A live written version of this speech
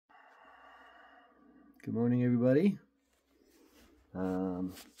Good morning, everybody.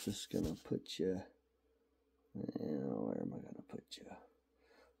 Just gonna put you. Where am I gonna put you?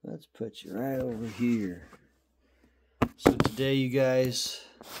 Let's put you right over here. So today, you guys,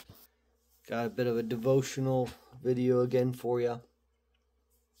 got a bit of a devotional video again for you.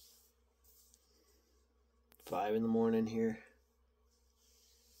 5 in the morning here.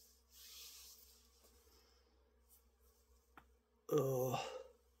 Oh,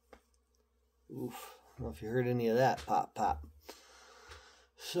 oof. I don't know if you heard any of that pop pop.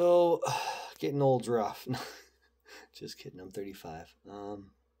 So, getting old's rough. Just kidding, I'm 35.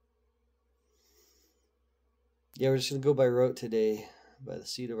 Yeah, we're just going to go by rote today. By the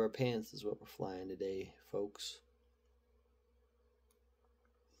seat of our pants is what we're flying today, folks.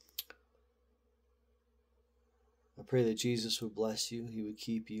 I pray that Jesus would bless you, He would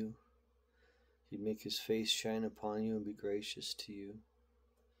keep you, He'd make His face shine upon you and be gracious to you.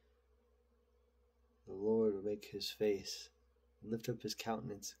 The Lord will make His face, lift up His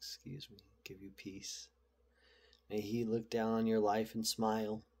countenance, give you peace. May He look down on your life and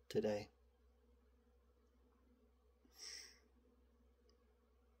smile today.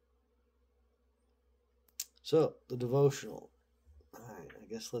 So, the devotional. Alright, I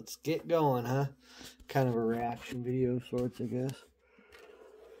guess let's get going, huh? Kind of a reaction video of sorts, I guess.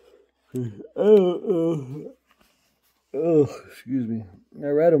 Excuse me. I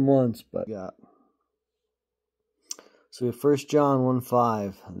read them once, but So we have 1 John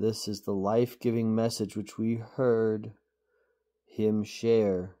 1:5. This is the life-giving message which we heard Him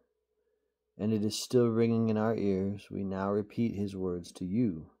share, and it is still ringing in our ears. We now repeat His words to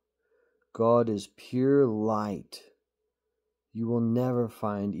you. God is pure light. You will never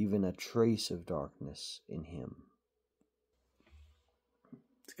find even a trace of darkness in Him.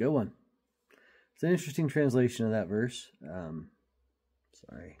 It's a good one. It's an interesting translation of that verse.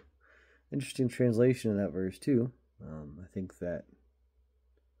 Interesting translation of that verse, too. I think that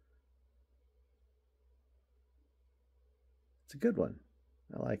it's a good one.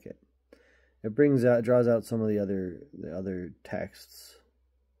 I like it. It draws out some of the other texts,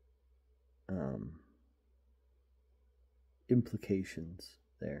 implications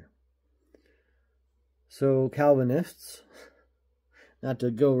there. So Calvinists, not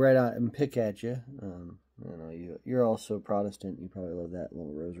to go right out and pick at you. I know you're also Protestant. You probably love that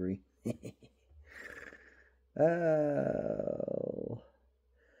little rosary. Oh,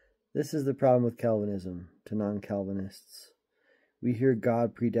 this is the problem with Calvinism to non-Calvinists. We hear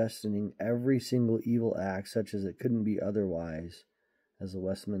God predestining every single evil act such as it couldn't be otherwise, as the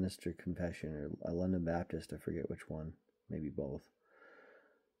Westminster Confession or a London Baptist, I forget which one, maybe both,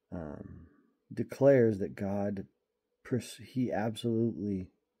 declares that God, He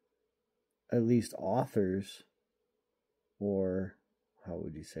absolutely at least authors, or how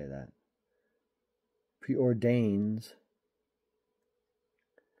would you say that? Preordains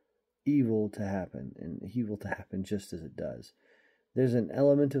evil to happen, and evil to happen just as it does. There's an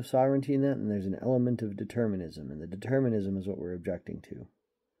element of sovereignty in that, and there's an element of determinism, and the determinism is what we're objecting to.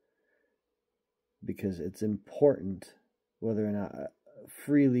 Because it's important whether or not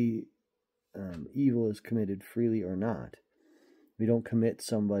freely evil is committed freely or not. We don't commit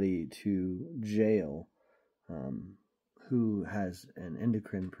somebody to jail who has an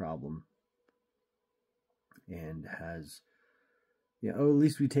endocrine problem and has, at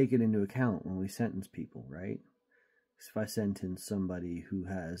least we take it into account when we sentence people, right? If I sentence somebody who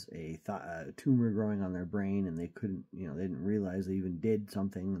has a tumor growing on their brain and they couldn't, they didn't realize they even did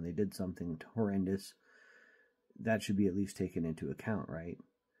something and they did something horrendous, that should be at least taken into account, right?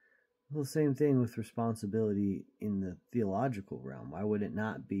 Well, the same thing with responsibility in the theological realm. Why would it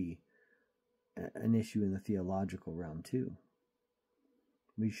not be an issue in the theological realm too?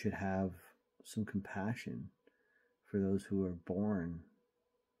 We should have some compassion for those who are born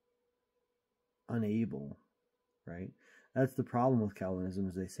unable, right? That's the problem with Calvinism,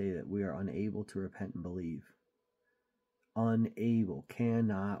 is they say that we are unable to repent and believe. Unable,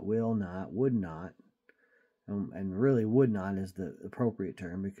 cannot, will not, would not, and really would not is the appropriate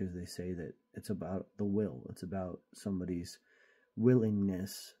term, because they say that it's about the will. It's about somebody's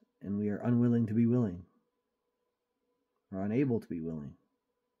willingness, and we are unwilling to be willing. We're unable to be willing.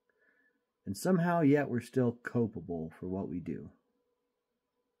 And somehow, yet, we're still culpable for what we do.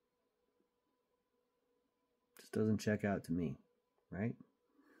 Just doesn't check out to me, right?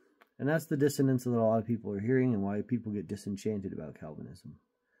 And that's the dissonance that a lot of people are hearing, and why people get disenchanted about Calvinism.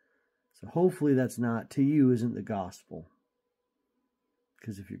 So hopefully that's not, to you, isn't the gospel.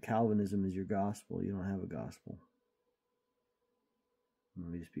 Because if your Calvinism is your gospel, you don't have a gospel.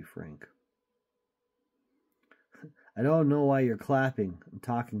 Let me just be frank. I don't know why you're clapping. I'm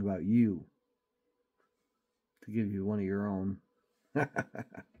talking about you. to give you one of your own.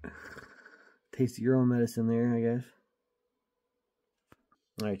 Taste of your own medicine there, I guess.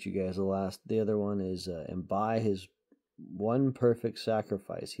 All right, you guys, the other one is, and by his one perfect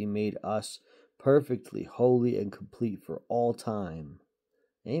sacrifice, he made us perfectly holy and complete for all time.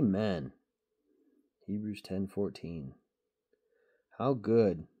 Amen. Hebrews 10:14. How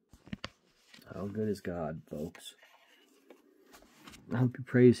good. How good is God, folks? I hope you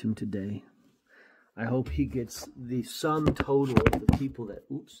praise him today. I hope he gets the sum total of the people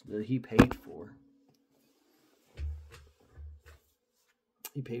that he paid for.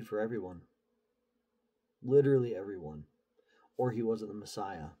 He paid for everyone. Literally everyone. Or he wasn't the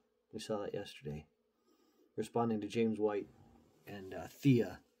Messiah. We saw that yesterday. Responding to James White and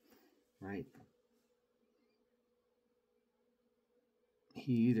Thea, right?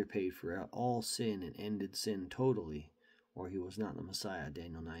 He either paid for all sin and ended sin totally, or he was not the Messiah,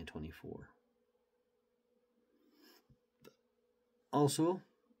 Daniel 9:24. Also,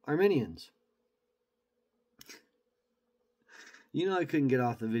 Arminians. You know I couldn't get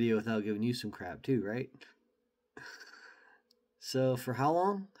off the video without giving you some crap too, right? So for how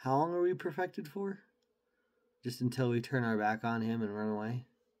long? How long are we perfected for? Just until we turn our back on him and run away?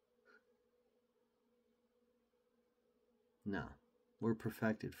 No. We're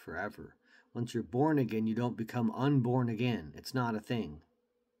perfected forever. Once you're born again, you don't become unborn again. It's not a thing.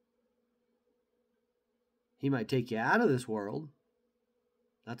 He might take you out of this world.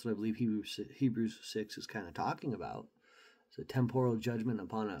 That's what I believe Hebrews 6 is kind of talking about. It's a temporal judgment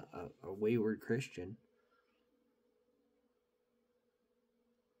upon a wayward Christian.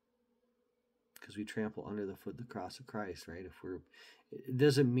 Because we trample under the foot the cross of Christ, right? It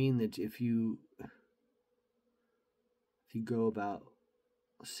doesn't mean that if you go about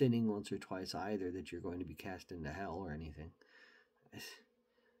sinning once or twice either, that you're going to be cast into hell or anything.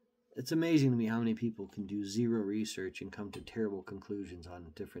 It's amazing to me how many people can do zero research and come to terrible conclusions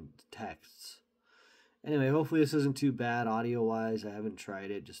on different texts. Anyway, hopefully this isn't too bad audio-wise. I haven't tried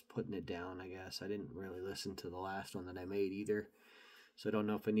it, just putting it down, I guess. I didn't really listen to the last one that I made either. So I don't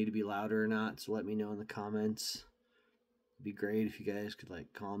know if I need to be louder or not, so let me know in the comments. It'd be great if you guys could,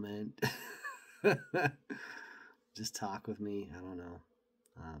 comment. Just talk with me. I don't know.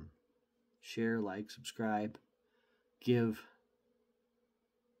 Share, like, subscribe, give.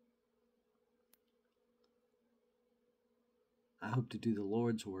 I hope to do the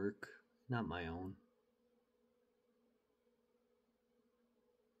Lord's work, not my own.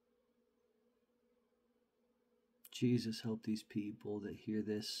 Jesus, help these people that hear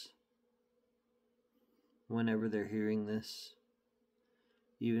this, whenever they're hearing this,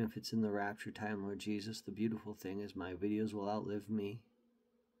 even if it's in the rapture time, Lord Jesus. The beautiful thing is my videos will outlive me,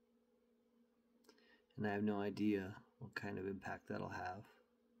 and I have no idea what kind of impact that'll have.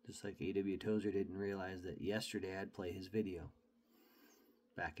 Just like A.W. Tozer didn't realize that yesterday I'd play his video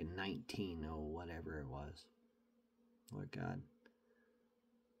back in 1900 whatever it was. Lord God,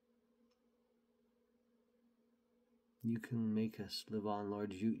 you can make us live on,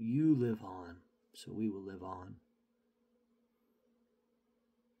 Lord. You live on, so we will live on.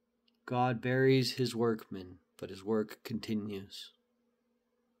 God buries his workmen, but his work continues.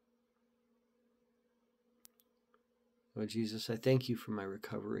 Lord Jesus, I thank you for my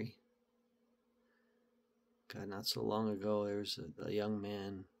recovery. God, not so long ago, there was a young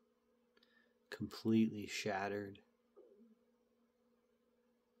man completely shattered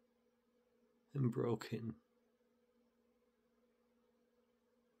and broken.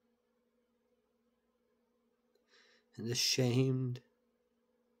 And ashamed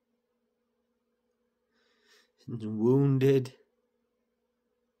and wounded,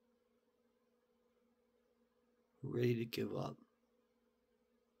 ready to give up,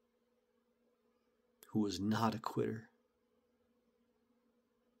 who was not a quitter.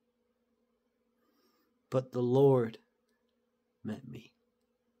 But the Lord met me,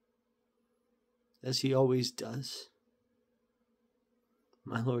 as he always does.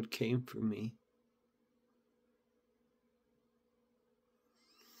 My Lord came for me.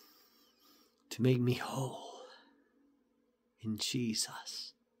 To make me whole in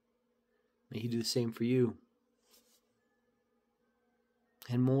Jesus. May he do the same for you.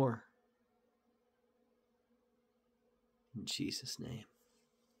 And more. In Jesus' name.